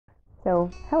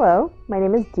So, hello, my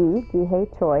name is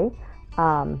JeeHae Choe.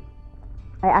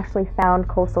 I actually found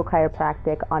Coastal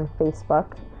Chiropractic on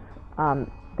Facebook.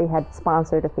 They had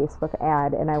sponsored a Facebook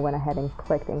ad, and I went ahead and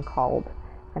clicked and called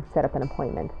and set up an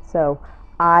appointment. So,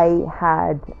 I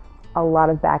had a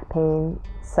lot of back pain,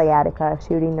 sciatica,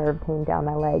 shooting nerve pain down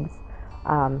my legs,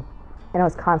 and I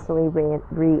was constantly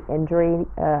re-injuring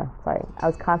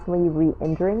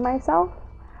myself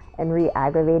and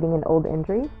re-aggravating an old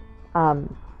injury.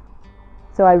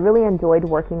 So I really enjoyed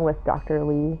working with Dr.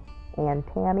 Lee and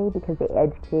Tammy because they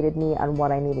educated me on what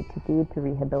I needed to do to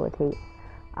rehabilitate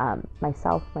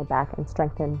myself, my back, and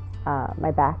strengthen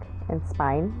my back and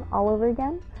spine all over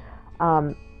again.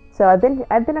 So I've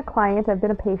been a client, I've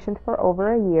been a patient for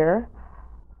over a year,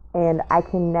 and I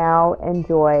can now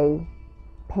enjoy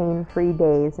pain-free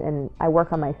days, and I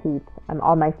work on my feet. I'm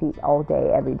on my feet all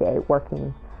day, every day,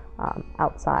 working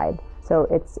outside. So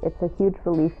it's a huge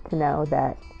relief to know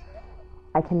that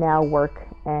I can now work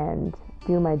and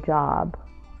do my job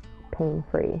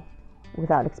pain-free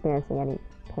without experiencing any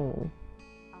pain.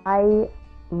 I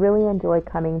really enjoy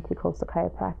coming to Coastal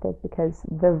Chiropractic because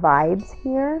the vibes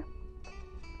here,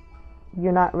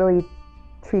 you're not really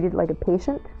treated like a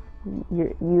patient.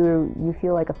 You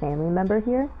feel like a family member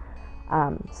here.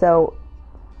 So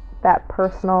that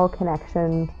personal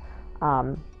connection,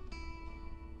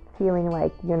 feeling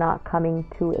like you're not coming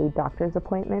to a doctor's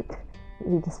appointment.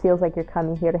 It just feels like you're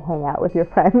coming here to hang out with your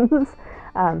friends.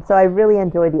 So I really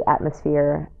enjoy the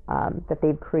atmosphere that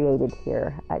they've created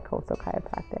here at Coastal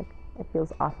Chiropractic. It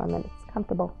feels awesome and it's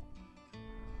comfortable.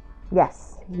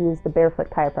 Yes, he's the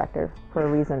barefoot chiropractor for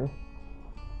a reason.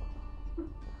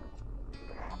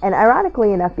 And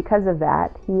ironically enough, because of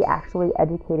that, he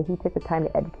took the time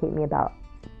to educate me about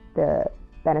the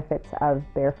benefits of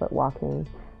barefoot walking,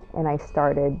 and I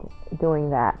started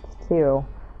doing that too.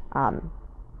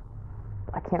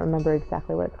 I can't remember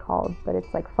exactly what it's called, but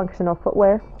it's like functional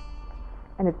footwear,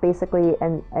 and it's basically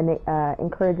and it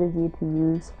encourages you to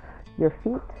use your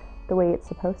feet the way it's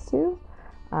supposed to,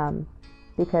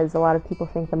 because a lot of people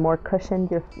think the more cushioned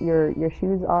your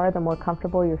shoes are, the more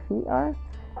comfortable your feet are,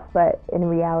 but in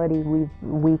reality we've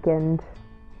weakened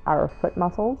our foot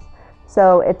muscles.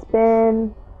 So it's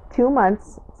been 2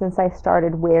 months since I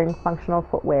started wearing functional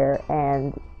footwear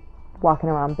and walking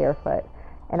around barefoot.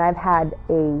 And I've had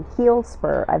heel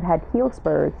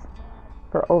spurs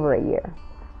for over a year.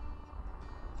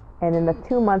 And in the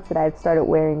 2 months that I've started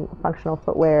wearing functional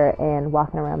footwear and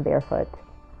walking around barefoot,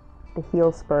 the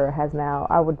heel spur has now,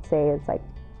 I would say it's like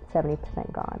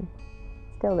 70% gone.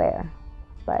 Still there,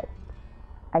 but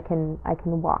I can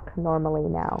walk normally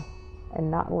now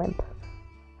and not limp.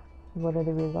 What are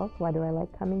the results? Why do I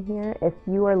like coming here? If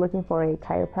you are looking for a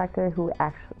chiropractor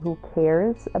who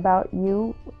cares about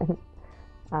you,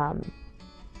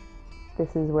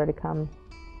 this is where to come.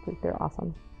 They're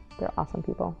awesome. They're awesome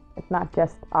people. It's not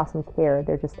just awesome care,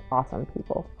 they're just awesome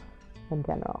people in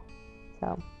general.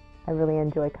 So I really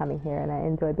enjoy coming here, and I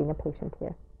enjoy being a patient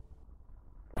here.